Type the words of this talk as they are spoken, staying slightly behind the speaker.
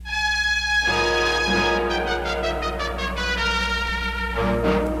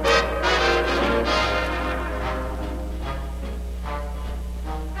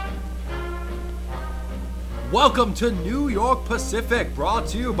Welcome to New York Pacific, brought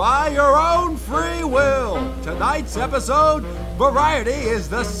to you by your own free will. Tonight's episode, variety is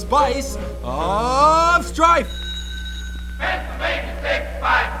the spice of strife. Pennsylvania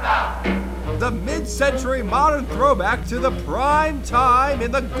 65000. The mid-century modern throwback to the prime time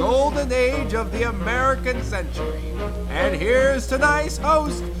in the golden age of the American century. And here's tonight's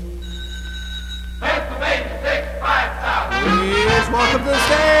host. Pennsylvania 65000. Please welcome to the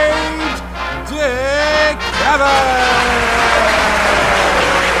stage, Dick Cavett!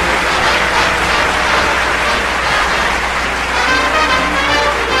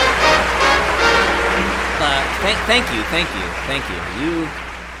 Thank you.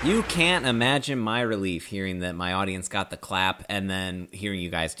 You can't imagine my relief hearing that my audience got the clap and then hearing you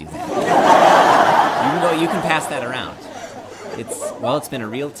guys do that. You can pass that around. It's been a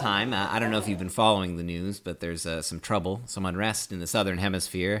real time. I don't know if you've been following the news, but there's some trouble, some unrest in the southern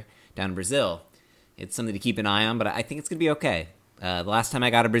hemisphere down in Brazil. It's something to keep an eye on, but I think it's going to be okay. The last time I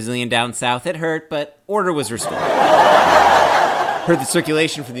got a Brazilian down south, it hurt, but order was restored. Heard the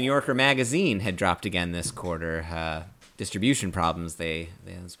circulation for the New Yorker magazine had dropped again this quarter. Distribution problems,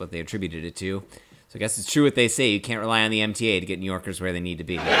 that's what they attributed it to. So I guess it's true what they say. You can't rely on the MTA to get New Yorkers where they need to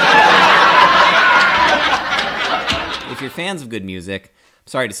be. If you're fans of good music, I'm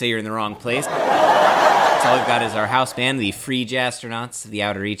sorry to say you're in the wrong place. That's all we've got is our house band, the Free Jazztronauts of the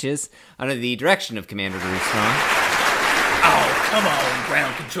Outer Reaches, under the direction of Commander Groove Strong. Oh, come on,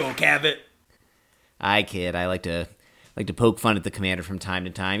 ground control, Cavett. I kid. I like to poke fun at the commander from time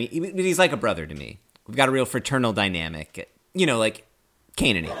to time. He's like a brother to me. We've got a real fraternal dynamic. You know, like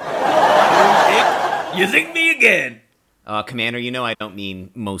Cain and Abel. Dick, you think me again. Commander, you know I don't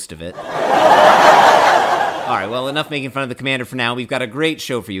mean most of it. All right, well, enough making fun of the commander for now. We've got a great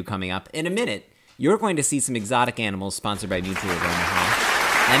show for you coming up. In a minute, you're going to see some exotic animals sponsored by Mutual of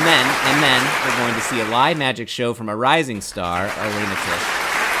Omaha. And then we're going to see a live magic show from a rising star, Elena Tish.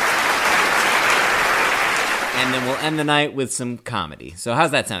 And then we'll end the night with some comedy. So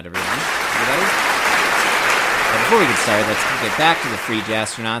how's that sound, everyone? Everybody? But before we get started, let's get back to the Free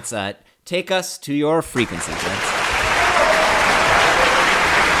Jazztronauts. Take us to your frequency, gents.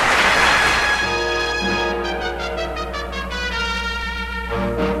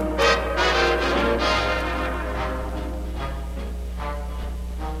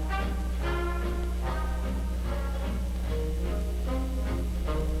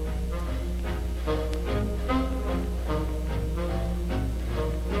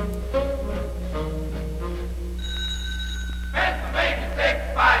 Pennsylvania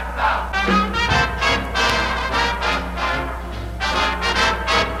 65000.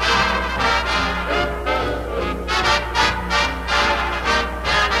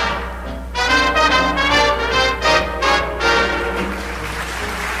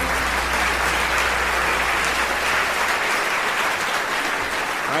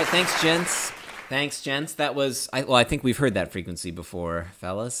 All right, Thanks, gents. That was, I think we've heard that frequency before,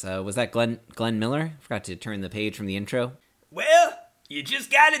 fellas. Was that Glenn Miller? Forgot to turn the page from the intro. Well, you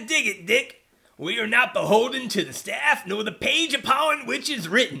just gotta dig it, Dick. We are not beholden to the staff nor the page upon which is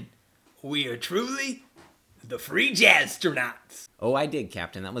written. We are truly the Free Jazztronauts. Oh, I did,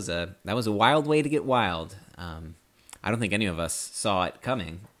 Captain. That was a wild way to get wild. I don't think any of us saw it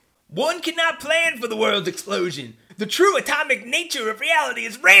coming. One cannot plan for the world's explosion. The true atomic nature of reality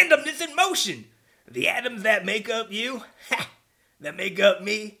is randomness in motion. The atoms that make up you, that make up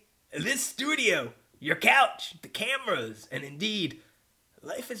me, this studio, your couch, the cameras, and indeed,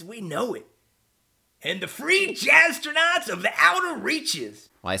 life as we know it. And the Free Jazztronauts of the Outer Reaches.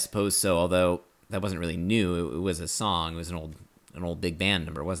 Well, I suppose so, although that wasn't really new. It was a song. It was an old big band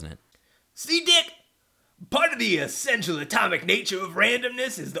number, wasn't it? See, Dick? Part of the essential atomic nature of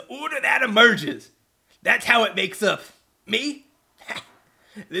randomness is the order that emerges. That's how it makes up me,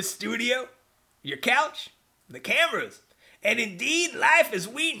 this studio, your couch, the cameras, and indeed life as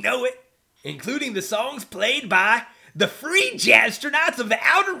we know it, including the songs played by the Free Jazztronauts of the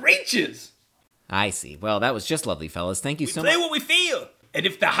Outer Reaches. I see. Well, that was just lovely, fellas. Thank you so much. We play what we feel. And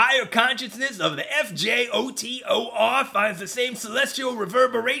if the higher consciousness of the FJOTOR finds the same celestial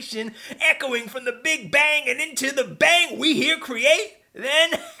reverberation echoing from the Big Bang and into the bang we here create,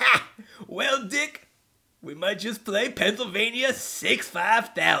 then, well, Dick, we might just play Pennsylvania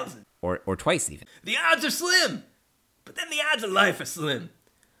 65000. Or twice even. The odds are slim, but then the odds of life are slim.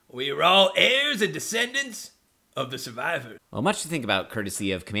 We are all heirs and descendants of the survivors. Well, much to think about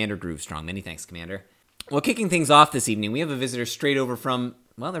courtesy of Commander Groovestrong. Many thanks, Commander. Well, kicking things off this evening, we have a visitor straight over from,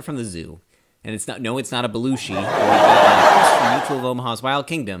 well, they're from the zoo. And it's not a Belushi. We've got Chris from Mutual of Omaha's Wild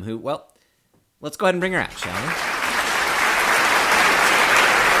Kingdom, who, well, let's go ahead and bring her out, shall we?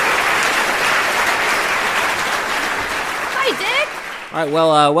 All right,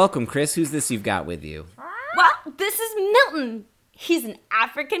 well, welcome, Chris. Who's this you've got with you? Well, this is Milton. He's an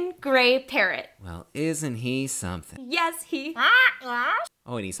African gray parrot. Well, isn't he something? Yes, he...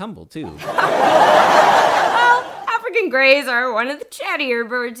 Oh, and he's humble, too. Well, African grays are one of the chattier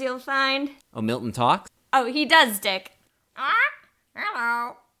birds you'll find. Oh, Milton talks? Oh, he does, Dick.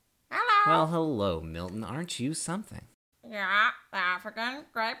 Hello. Well, hello, Milton. Aren't you something? Yeah, the African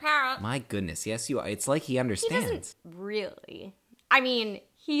gray parrot. My goodness, yes, you are. It's like he He understands. doesn't really. I mean,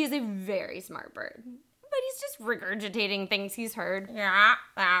 he is a very smart bird. But he's just regurgitating things he's heard. Yeah,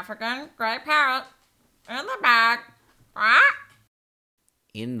 the African gray parrot. In the bag.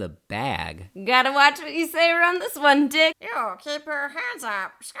 In the bag? Gotta watch what you say around this one, Dick. You keep your hands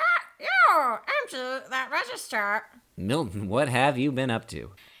up. Scott, you empty that register. Milton, what have you been up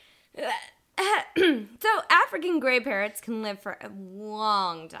to? So, African gray parrots can live for a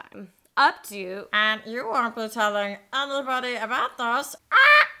long time. Up to... And you won't be telling anybody about this.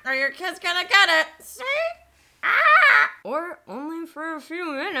 Or your kid's gonna get it. See? Or only for a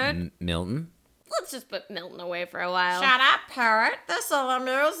few minutes. Milton? Let's just put Milton away for a while. Shut up, parrot. This'll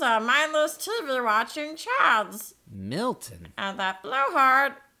amuse mindless TV watching chads. Milton? And that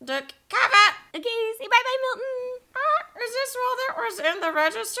blowhard, Dick Cavett. Okay, say bye-bye, Milton. Is this all that was in the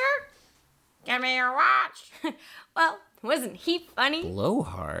register? Give me your watch. Well, wasn't he funny?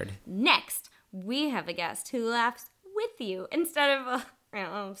 Blowhard? Next, we have a guest who laughs with you instead of,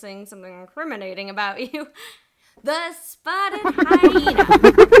 saying something incriminating about you. The spotted hyena.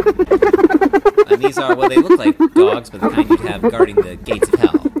 And these are, well, they look like dogs, but the kind you'd have guarding the gates of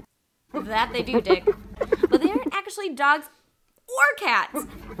hell. That they do, Dick. But they aren't actually dogs or cats.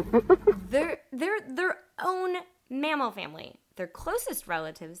 They're their own mammal family. Their closest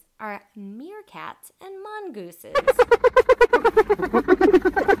relatives are meerkats and mongooses.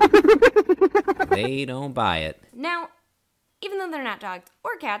 They don't buy it. Now, even though they're not dogs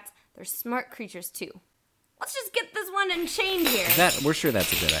or cats, they're smart creatures too. Let's just get this one in chain here. We're sure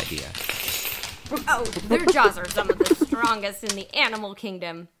that's a good idea. Oh, their jaws are some of the strongest in the animal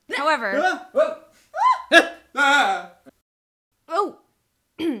kingdom. However... Oh,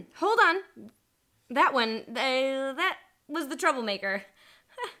 hold on. That one, that was the troublemaker.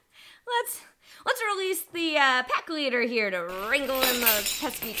 Let's release the pack leader here to wrangle in the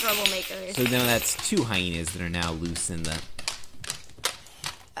pesky troublemakers. So now that's 2 hyenas that are now loose in the...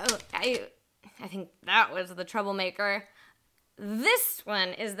 Oh, I think that was the troublemaker. This one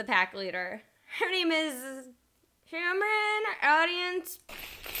is the pack leader. Her name is Cameron, our audience,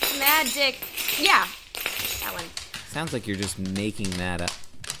 Mad Dick. Yeah, that one. Sounds like you're just making that up.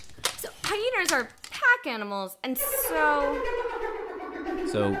 So hyenas are pack animals, and so...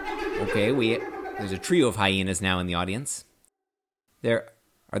 So, okay, there's a trio of hyenas now in the audience. They're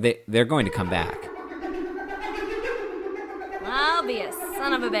going to come back. I'll be a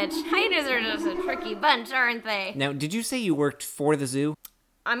son of a bitch. Hyenas are just a tricky bunch, aren't they? Now, did you say you worked for the zoo?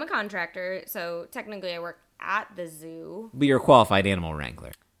 I'm a contractor, so technically I work at the zoo. But you're a qualified animal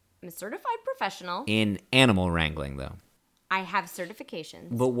wrangler. I'm a certified professional. In animal wrangling, though. I have certifications.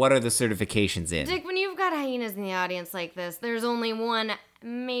 But what are the certifications in? Dick, when you've got hyenas in the audience like this, there's only one,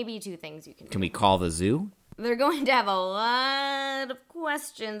 maybe 2 things you can do. Can we call the zoo? They're going to have a lot of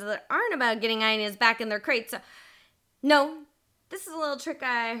questions that aren't about getting hyenas back in their crates. So, no, this is a little trick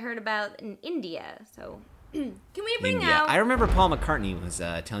I heard about in India. So, can we bring out... I remember Paul McCartney was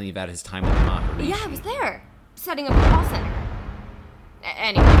telling you about his time with the Maharishi. Yeah, I was there, setting up a call center.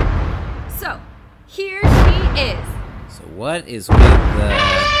 Anyway, so, here she is. So what is with the...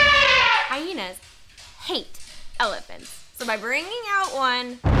 Hyenas hate elephants. So by bringing out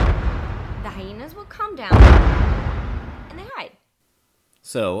one, the hyenas will calm down, and they hide.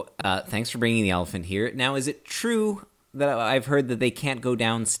 So, thanks for bringing the elephant here. Now, is it true that I've heard that they can't go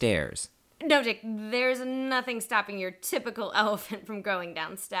downstairs? No, Dick, there's nothing stopping your typical elephant from going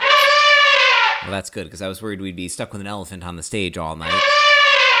downstairs. Well, that's good, because I was worried we'd be stuck with an elephant on the stage all night.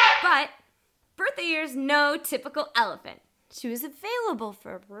 But Bertha here's no typical elephant. She was available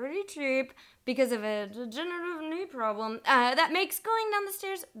for pretty cheap because of a degenerative knee problem that makes going down the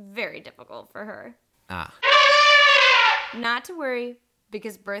stairs very difficult for her. Ah. Not to worry,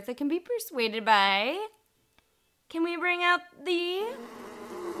 because Bertha can be persuaded by... Can we bring out the...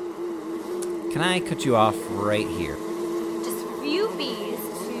 Can I cut you off right here? Just a few bees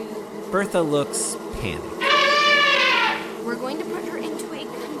to... Bertha looks panicked. We're going to put her into a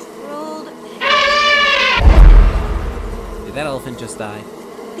controlled... Did that elephant just die?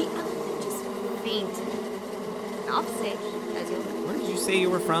 The elephant just fainted. Off stage, as you'll... Where did you say you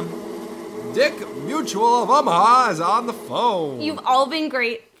were from? Dick Mutual of Omaha is on the phone. You've all been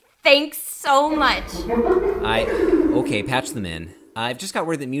great. Thanks so much. Okay, patch them in. I've just got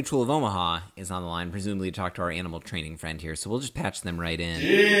word that Mutual of Omaha is on the line, presumably to talk to our animal training friend here, so we'll just patch them right in.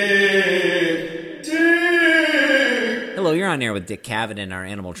 Dick! Hello, you're on air with Dick Cavett, our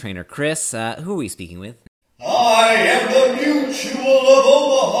animal trainer, Chris. Who are we speaking with? I am the Mutual of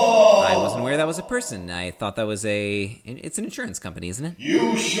Omaha! I wasn't aware that was a person. I thought that was it's an insurance company, isn't it?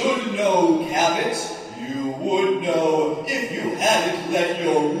 You should know, Cabot. You would know if you hadn't let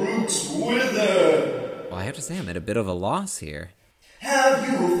your roots wither. Well, I have to say I'm at a bit of a loss here. Have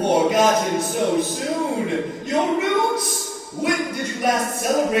you forgotten so soon? Your roots? When did you last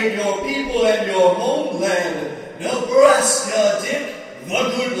celebrate your people and your homeland? Nebraska, Dick.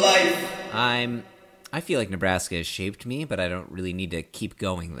 The good life. I feel like Nebraska has shaped me, but I don't really need to keep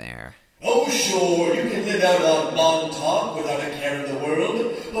going there. Oh, sure, you can live out on Montauk without a care in the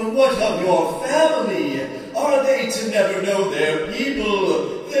world, but what of your family? Are they to never know their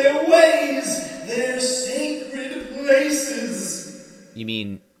people, their ways, their sacred places? You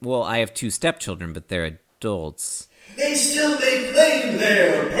mean, well, I have 2 stepchildren, but they're adults. They still may claim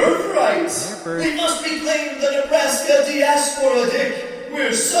their birthrights. They must reclaim the Nebraska diaspora, Dick.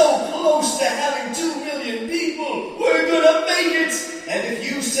 We're so close to having 2 million people. We're gonna make it. And if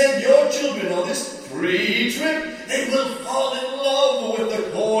you send your children on this free trip, they will fall in love with the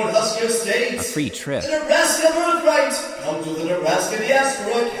Cornhusker State. A free trip? The Nebraska birthright comes with the Nebraska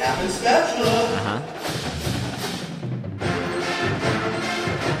diaspora cap and spatula.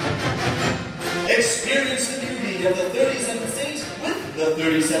 Experience the beauty of the 37th state with the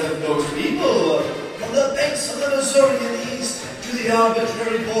 37th most people. From the banks of the Missouri in the east to the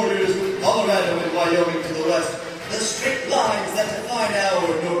arbitrary borders with Colorado and Wyoming to the west, the strict lines that define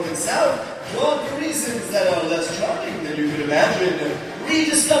our north and south, drawn for reasons that are less charming than you could imagine.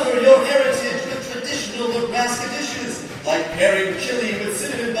 Rediscover your heritage with traditional Nebraska dishes, like pairing chili with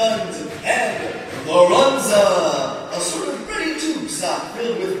cinnamon buns and Loranza, a sort of ready tube sock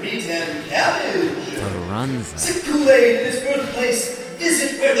filled with meat and cabbage. Loranza. Sip Kool-Aid in its birthplace.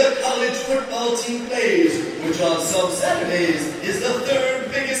 Visit where the college football team plays, which on some Saturdays is the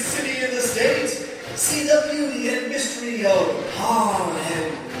 3rd biggest city in the state. See the beauty and mystery of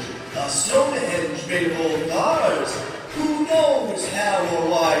Harhenge, a Stonehenge made of old cars. Who knows how or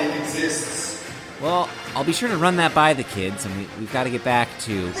why it exists? Well, I'll be sure to run that by the kids, and we've got to get back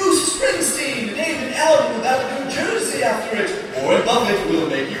to... Bruce Springsteen named an album about New Jersey after it. Warren Buffett will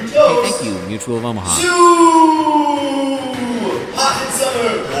make you toast. Hey, thank you, Mutual of Omaha. Zoo! Hot in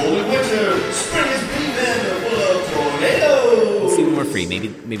summer, cold in winter. Spring is breathing, full of tornadoes. Let's see when we're free. Maybe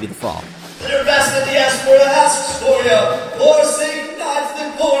the fall. The Nebraska diaspora asks for you. Forsake not the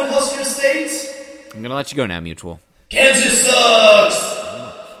Cornhusker State. I'm gonna let you go now, Mutual. Kansas sucks.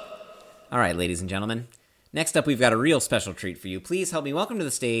 All right, ladies and gentlemen. Next up, we've got a real special treat for you. Please help me welcome to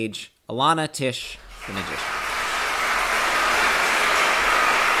the stage, Alana Tish, the magician.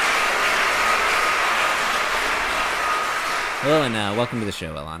 Hello, and welcome to the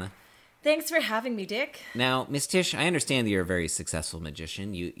show, Alana. Thanks for having me, Dick. Now, Miss Tish, I understand that you're a very successful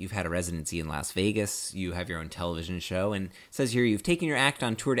magician. You've had a residency in Las Vegas, you have your own television show, and it says here you've taken your act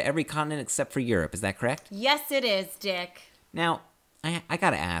on tour to every continent except for Europe. Is that correct? Yes, it is, Dick. Now, I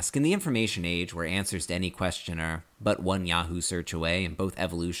gotta ask, in the information age where answers to any question are but one Yahoo search away, and both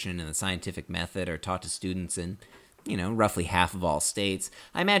evolution and the scientific method are taught to students in, roughly half of all states,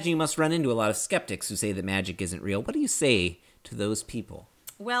 I imagine you must run into a lot of skeptics who say that magic isn't real. What do you say to those people?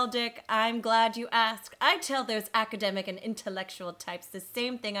 Well, Dick, I'm glad you asked. I tell those academic and intellectual types the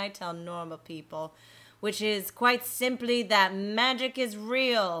same thing I tell normal people, which is quite simply that magic is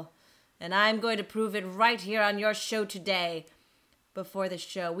real. And I'm going to prove it right here on your show today. Before the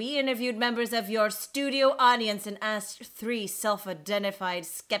show, we interviewed members of your studio audience and asked 3 self-identified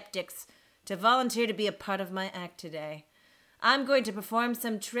skeptics to volunteer to be a part of my act today. I'm going to perform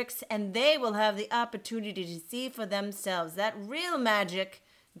some tricks, and they will have the opportunity to see for themselves that real magic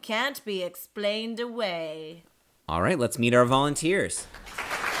can't be explained away. All right, let's meet our volunteers.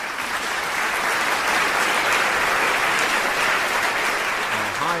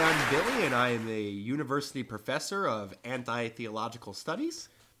 Hi, I'm Billy, and I am a university professor of anti-theological studies.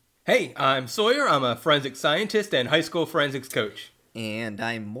 Hey, I'm Sawyer. I'm a forensic scientist and high school forensics coach. And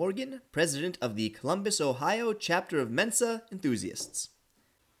I'm Morgan, president of the Columbus, Ohio chapter of Mensa Enthusiasts.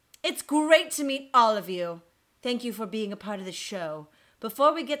 It's great to meet all of you. Thank you for being a part of the show.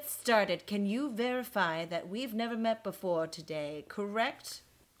 Before we get started, can you verify that we've never met before today, correct?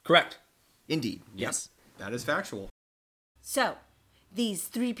 Correct. Indeed, yes. That is factual. So, these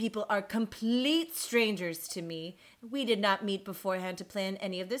 3 people are complete strangers to me. We did not meet beforehand to plan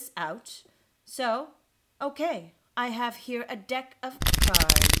any of this out. So, okay, I have here a deck of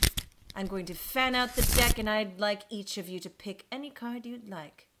cards. I'm going to fan out the deck, and I'd like each of you to pick any card you'd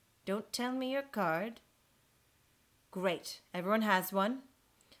like. Don't tell me your card. Great. Everyone has one.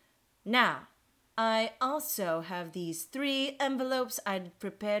 Now, I also have these 3 envelopes I'd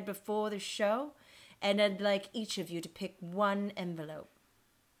prepared before the show, and I'd like each of you to pick one envelope.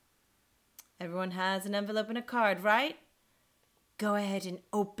 Everyone has an envelope and a card, right? Go ahead and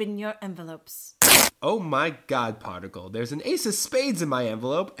open your envelopes. Oh my God, Particle. There's an ace of spades in my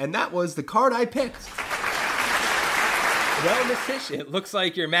envelope, and that was the card I picked. Well, Miss Tish, it looks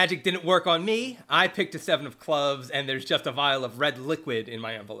like your magic didn't work on me. I picked a 7 of clubs, and there's just a vial of red liquid in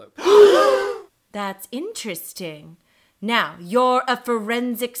my envelope. That's interesting. Now, you're a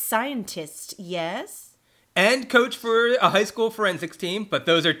forensic scientist, yes? And coach for a high school forensics team, but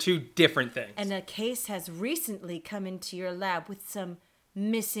those are 2 different things. And a case has recently come into your lab with some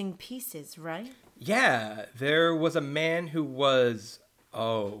missing pieces, right? Yeah, there was a man who was,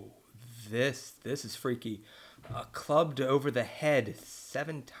 this is freaky, clubbed over the head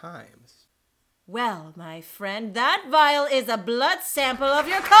 7 times. Well, my friend, that vial is a blood sample of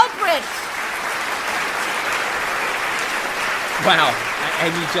your culprit! Wow,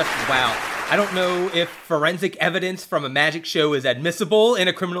 wow. I don't know if forensic evidence from a magic show is admissible in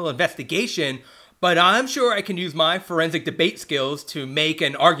a criminal investigation, but I'm sure I can use my forensic debate skills to make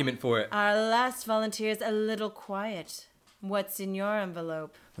an argument for it. Our last volunteer is a little quiet. What's in your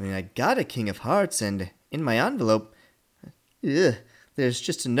envelope? I got a King of Hearts, and in my envelope, there's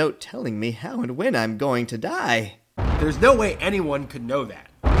just a note telling me how and when I'm going to die. There's no way anyone could know that.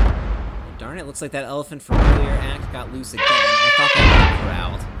 Darn it, looks like that elephant from earlier act got loose again. I thought that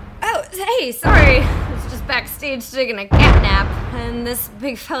growled. Oh, hey, sorry. I was just backstage taking a cat nap, and this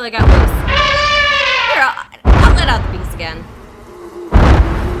big fella got loose. Here, I'll let out the beast again.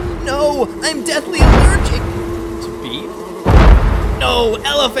 No, I'm deathly allergic. To beef? No,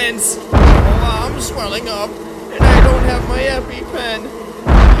 elephants. Oh, I'm swelling up, and I don't have my EpiPen.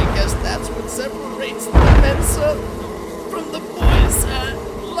 I guess that's what separates the Mensa from the boys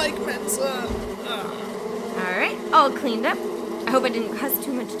like Mensa. Alright, all cleaned up. I hope I didn't cause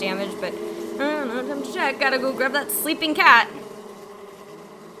too much damage, but I don't know, time to check. Gotta go grab that sleeping cat.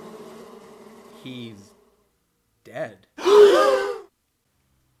 He's dead.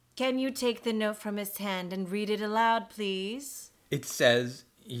 Can you take the note from his hand and read it aloud, please? It says,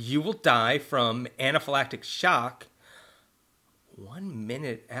 you will die from anaphylactic shock 1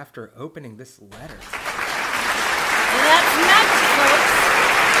 minute after opening this letter. That's magic, folks!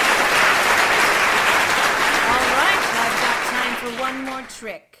 Alright, I've got time for one more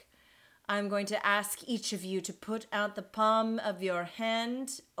trick. I'm going to ask each of you to put out the palm of your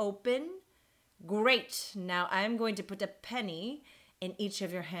hand open. Great. Now I'm going to put a penny in each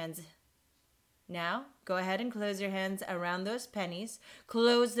of your hands. Now, go ahead and close your hands around those pennies.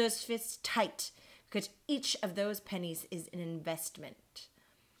 Close those fists tight, because each of those pennies is an investment.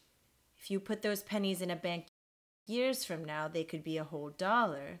 If you put those pennies in a bank years from now, they could be a whole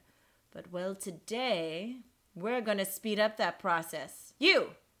 $1. But, well, today, we're going to speed up that process.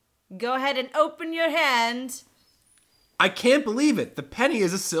 You, go ahead and open your hand. I can't believe it. The penny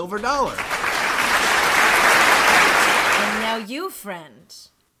is a silver dollar. And now you, friend.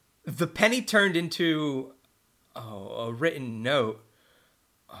 The penny turned into a written note.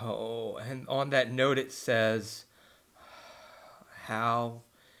 Oh, and on that note it says, how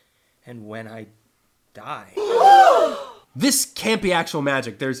and when I die. This can't be actual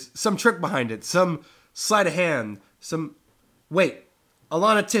magic. There's some trick behind it. Some sleight of hand. Wait,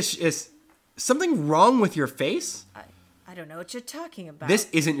 Alana Tish, is something wrong with your face? I don't know what you're talking about. This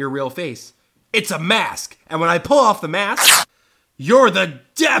isn't your real face. It's a mask. And when I pull off the mask, you're the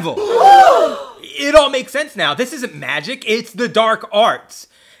devil. It all makes sense now. This isn't magic. It's the dark arts.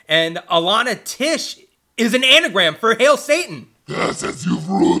 And Alana Tish is an anagram for Hail Satan. Yes, as you've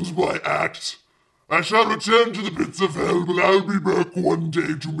ruined my act. I shall return to the pits of hell, but I'll be back one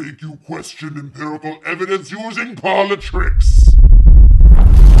day to make you question empirical evidence using parlor tricks.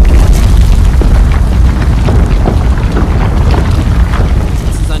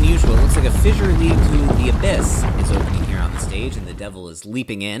 This is unusual. It looks like a fissure leading to the abyss is opening here on the stage, and the devil is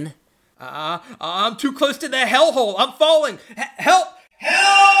leaping in. I'm too close to the hellhole. I'm falling. Help!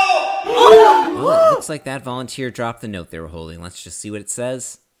 Help! Oh, it looks like that volunteer dropped the note they were holding. Let's just see what it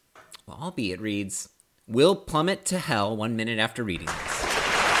says. Well, albeit it reads, "Will plummet to hell 1 minute after reading this."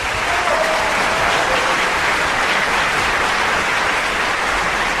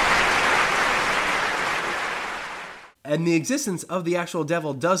 And the existence of the actual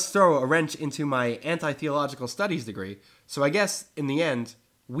devil does throw a wrench into my anti-theological studies degree. So I guess, in the end,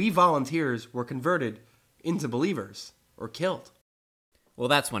 we volunteers were converted into believers, or killed. Well,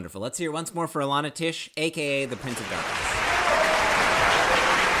 that's wonderful. Let's hear it once more for Alana Tish, a.k.a. the Prince of Darkness.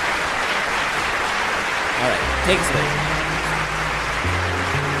 All right, take us away.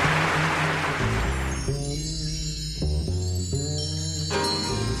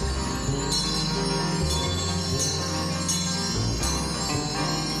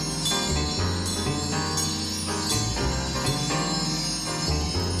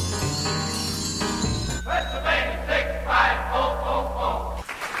 Pennsylvania 65000.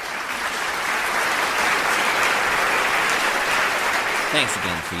 Thanks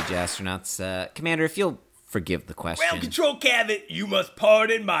again, 3J astronauts. Commander, if you'll forgive the question. Ground Control Cavett, you must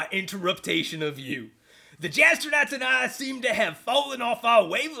pardon my interruptation of you. The Jastronauts and I seem to have fallen off our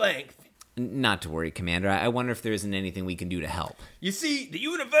wavelength. Not to worry, Commander. I wonder if there isn't anything we can do to help. You see, the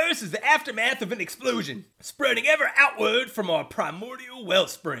universe is the aftermath of an explosion, spreading ever outward from our primordial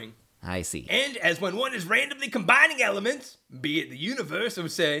wellspring. I see. And as when one is randomly combining elements, be it the universe or,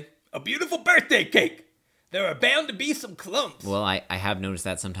 say, a beautiful birthday cake, there are bound to be some clumps. Well, I have noticed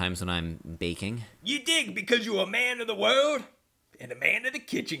that sometimes when I'm baking. You dig because you're a man of the world and a man of the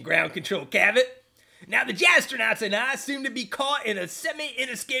kitchen, Ground Control Cavett. Now the Jastronauts and I seem to be caught in a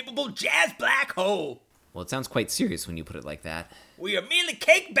semi-inescapable jazz black hole. Well, it sounds quite serious when you put it like that. We are merely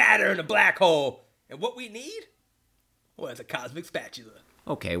cake batter in a black hole. And what we need? Well, it's a cosmic spatula.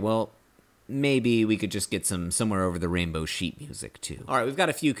 Okay, well, maybe we could just get some Somewhere Over the Rainbow sheet music, too. All right, we've got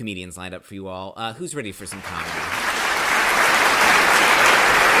a few comedians lined up for you all. Who's ready for some comedy?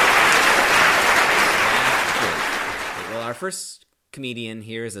 Okay, well, our first comedian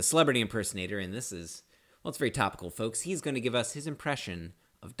here is a celebrity impersonator, and this is, well, it's very topical, folks. He's going to give us his impression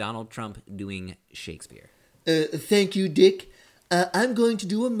of Donald Trump doing Shakespeare. Thank you, Dick. I'm going to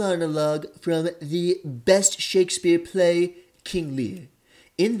do a monologue from the best Shakespeare play, King Lear.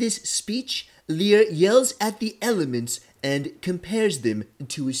 In this speech, Lear yells at the elements and compares them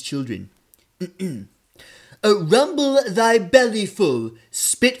to his children. Rumble thy belly full,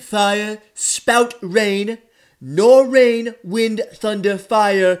 spitfire, spout rain, nor rain, wind, thunder,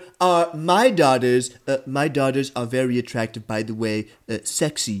 fire are my daughters. My daughters are very attractive, by the way,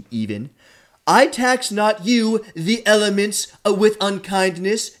 sexy even. I tax not you, the elements, with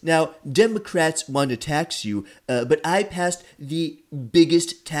unkindness. Now, Democrats want to tax you, but I passed the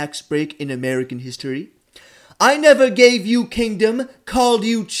biggest tax break in American history. I never gave you kingdom, called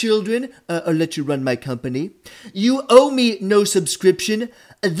you children, or let you run my company. You owe me no subscription,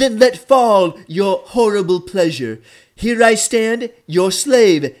 then let fall your horrible pleasure. Here I stand, your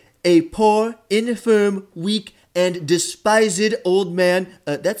slave, a poor, infirm, weak, and despised old man.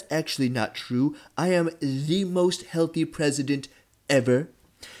 That's actually not true. I am the most healthy president ever.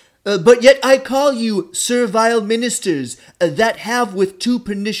 But yet I call you servile ministers, that have with two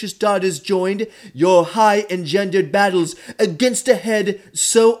pernicious daughters joined your high engendered battles against a head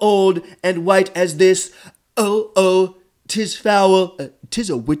so old and white as this. Oh, 'tis foul. 'Tis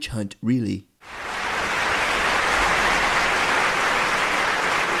a witch hunt, really.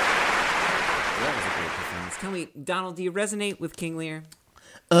 Tell me, Donald, do you resonate with King Lear?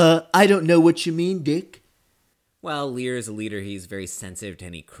 I don't know what you mean, Dick. Well, Lear is a leader. He's very sensitive to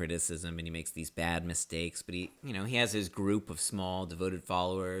any criticism, and he makes these bad mistakes. But he has his group of small, devoted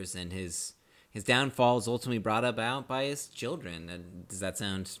followers, and his downfall is ultimately brought about by his children. And does that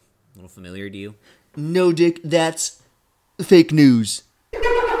sound a little familiar to you? No, Dick, that's fake news. Well,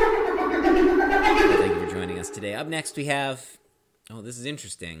 thank you for joining us today. Up next, we have, this is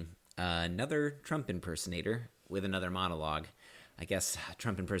interesting, another Trump impersonator with another monologue. I guess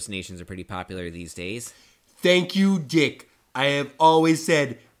Trump impersonations are pretty popular these days. Thank you, Dick. I have always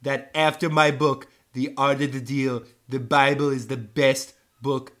said that after my book, The Art of the Deal, the Bible is the best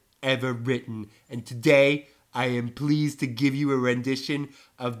book ever written. And today, I am pleased to give you a rendition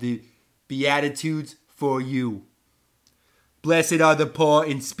of the Beatitudes for you. Blessed are the poor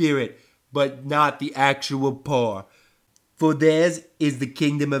in spirit, but not the actual poor. For theirs is the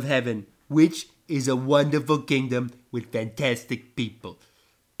kingdom of heaven, which is a wonderful kingdom with fantastic people.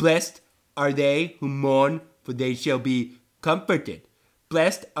 Blessed are they who mourn, for they shall be comforted.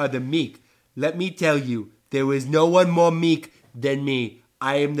 Blessed are the meek. Let me tell you, there is no one more meek than me.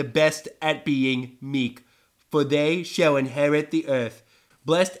 I am the best at being meek, for they shall inherit the earth.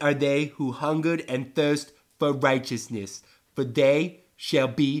 Blessed are they who hungered and thirst for righteousness, for they shall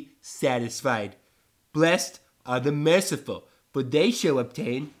be satisfied. Blessed are the merciful, for they shall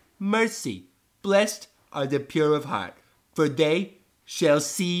obtain mercy. Blessed are the pure of heart, for they shall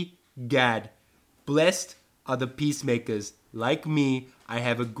see God. Blessed are the peacemakers. Like me, I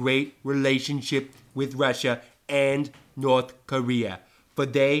have a great relationship with Russia and North Korea, for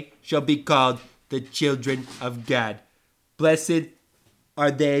they shall be called the children of God. Blessed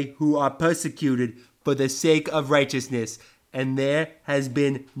are they who are persecuted for the sake of righteousness, and there has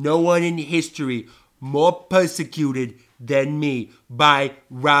been no one in history more persecuted than me by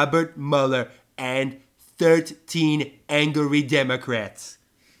Robert Mueller and 13 angry Democrats.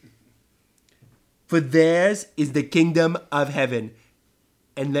 For theirs is the kingdom of heaven.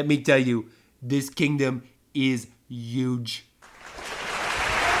 And let me tell you, this kingdom is huge.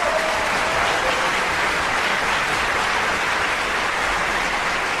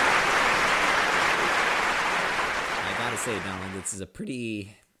 I gotta say, Donald, this is a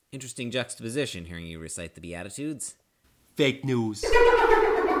pretty interesting juxtaposition hearing you recite the Beatitudes. Fake news.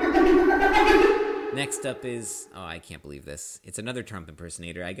 Next up is, oh, I can't believe this. It's another Trump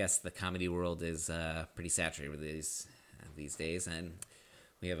impersonator. I guess the comedy world is pretty saturated with these days, and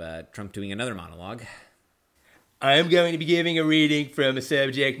we have Trump doing another monologue. I'm going to be giving a reading from a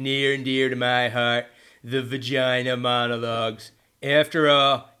subject near and dear to my heart, the vagina monologues. After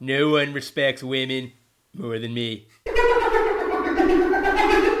all, no one respects women more than me.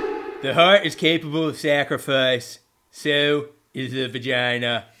 The heart is capable of sacrifice. So is the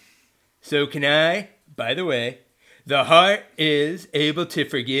vagina. So can I, by the way. The heart is able to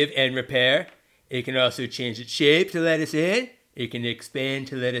forgive and repair. It can also change its shape to let us in. It can expand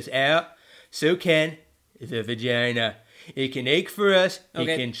to let us out. So can the vagina. It can ache for us.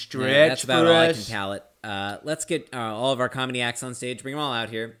 Okay. It can stretch That's about for all us. I can palate. Let's get all of our comedy acts on stage. Bring them all out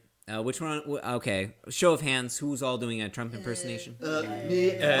here. Which one? Okay. Show of hands. Who's all doing a Trump impersonation?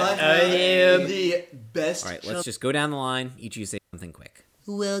 Me, I am the best. All right. Let's just go down the line. Each of you say something quick.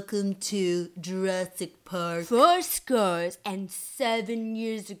 Welcome to Jurassic Park. 407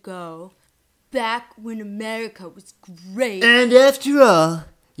 years ago, back when America was great. And after all,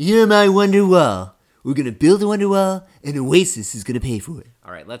 you're my wonder wall. We're gonna build a wonder wall, and Oasis is gonna pay for it.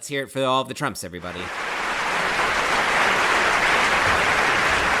 All right. Let's hear it for all of the Trumps, everybody.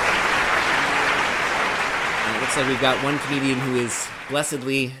 Looks like we've got one comedian who is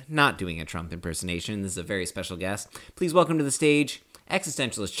blessedly not doing a Trump impersonation. This is a very special guest. Please welcome to the stage,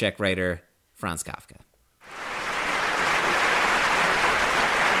 existentialist Czech writer, Franz Kafka.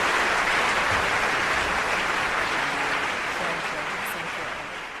 Thank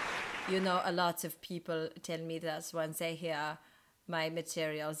you. You know, a lot of people tell me that when they hear my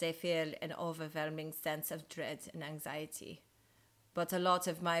material, they feel an overwhelming sense of dread and anxiety. But a lot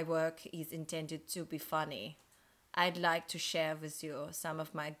of my work is intended to be funny. I'd like to share with you some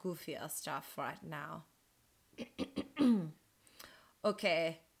of my goofier stuff right now.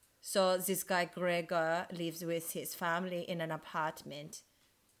 Okay, so this guy Gregor lives with his family in an apartment.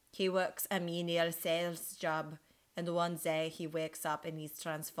 He works a menial sales job, and one day he wakes up and he's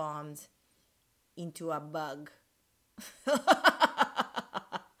transformed into a bug.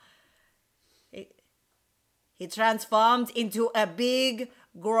 He transformed into a big,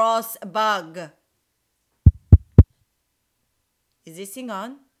 gross bug. Is this thing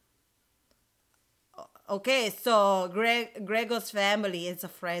on? Okay, so Gregor's family is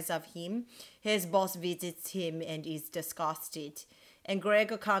afraid of him. His boss visits him and is disgusted. And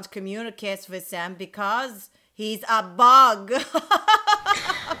Gregor can't communicate with them because he's a bug.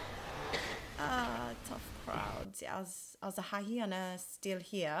 Tough crowd. Are the hyenas still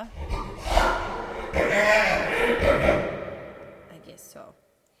here? I guess so.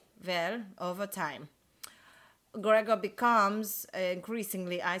 Well, over time, Gregor becomes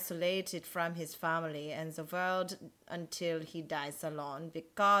increasingly isolated from his family and the world until he dies alone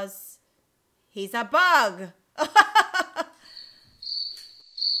because he's a bug.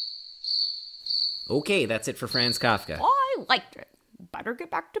 Okay, that's it for Franz Kafka. I liked it. Better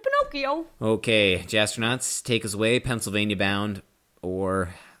get back to Pinocchio. Okay, Jastronauts, take us away, Pennsylvania bound,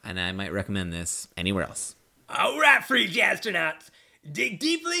 or, and I might recommend this, anywhere else. All right, free astronauts. Dig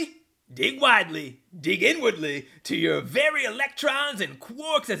deeply, dig widely, dig inwardly to your very electrons and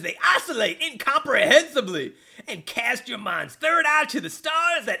quarks as they oscillate incomprehensibly, and cast your mind's third eye to the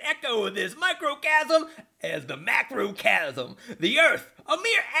stars that echo this microcosm as the macrocosm, the Earth, a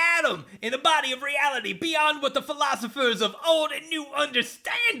mere atom in a body of reality beyond what the philosophers of old and new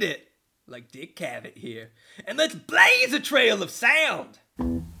understand it. Like Dick Cavett here. And let's blaze a trail of sound.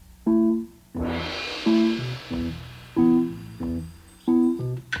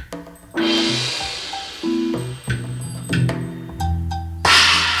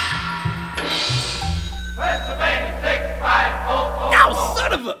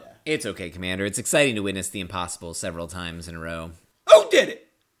 It's okay, Commander. It's exciting to witness the impossible several times in a row. Who did it?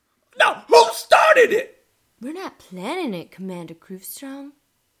 No, who started it? We're not planning it, Commander Krufstrom.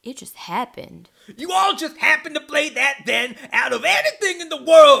 It just happened. You all just happened to play that then out of anything in the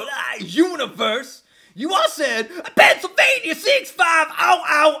world, universe. You all said Pennsylvania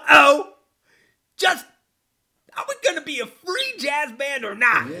 65000. Just, are we gonna be a free jazz band or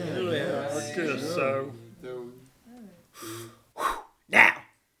not? Yeah, I guess so. Now,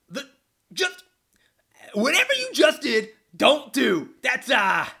 just whatever you just did, don't do. That's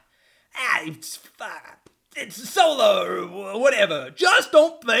it's solo or whatever. Just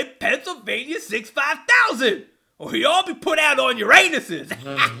don't play Pennsylvania 65000, or you'll be put out on your anuses.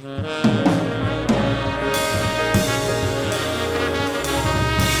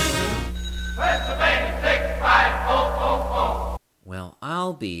 Pennsylvania 65000. Well,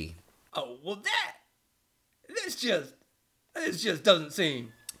 I'll be. Oh, well this just doesn't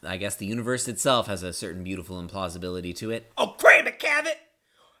seem. I guess the universe itself has a certain beautiful implausibility to it. Oh, Cram it, Cavett!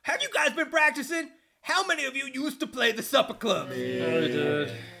 Have you guys been practicing? How many of you used to play the supper club? I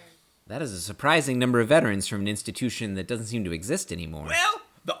did. That is a surprising number of veterans from an institution that doesn't seem to exist anymore. Well,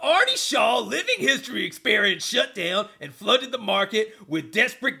 the Artie Shaw Living History Experience shut down and flooded the market with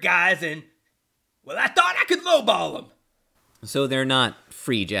desperate guys, and, well, I thought I could lowball them. So they're not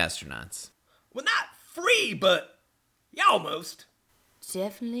free jazzstronauts. Well, not free, but yeah, almost.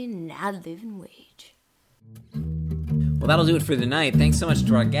 Definitely not living wage. Well, that'll do it for tonight. Thanks so much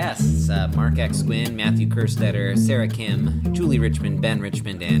to our guests, Mark X. Gwynn, Matthew Kerstetter, Sarah Kim, Julie Richmond, Ben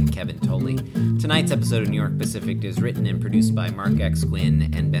Richmond, and Kevin Tolley. Tonight's episode of New York Pacific is written and produced by Mark X.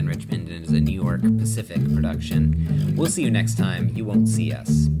 Gwynn and Ben Richmond and is a New York Pacific production. We'll see you next time. You won't see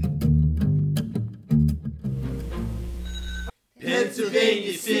us.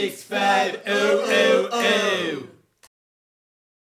 Pennsylvania 65000.